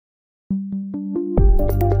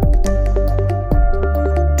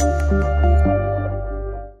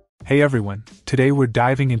Hey everyone, today we're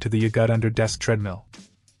diving into the Yagud under desk treadmill.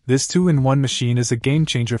 This 2-in-1 machine is a game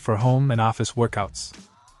changer for home and office workouts.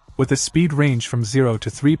 With a speed range from 0 to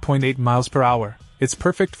 3.8 miles per hour, it's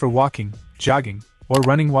perfect for walking, jogging, or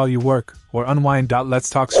running while you work or unwind. Let's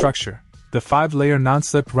talk structure. The 5-layer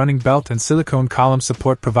non-slip running belt and silicone column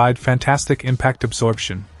support provide fantastic impact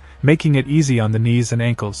absorption, making it easy on the knees and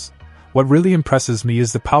ankles. What really impresses me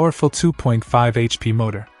is the powerful 2.5 HP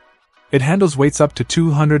motor. It handles weights up to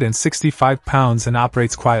 265 pounds and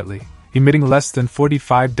operates quietly, emitting less than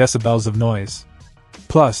 45 decibels of noise.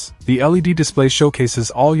 Plus, the LED display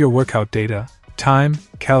showcases all your workout data, time,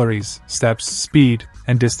 calories, steps, speed,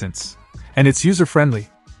 and distance. And it's user-friendly.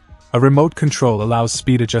 A remote control allows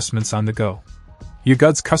speed adjustments on the go.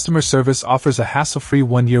 Yagud's customer service offers a hassle-free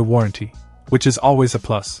 1-year warranty, which is always a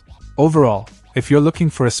plus. Overall, if you're looking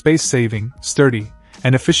for a space-saving, sturdy,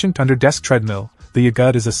 and efficient under-desk treadmill, the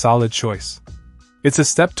Yagud is a solid choice. It's a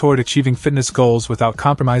step toward achieving fitness goals without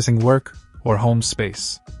compromising work or home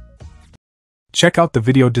space. Check out the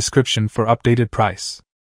video description for updated price.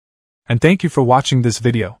 And thank you for watching this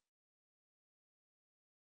video.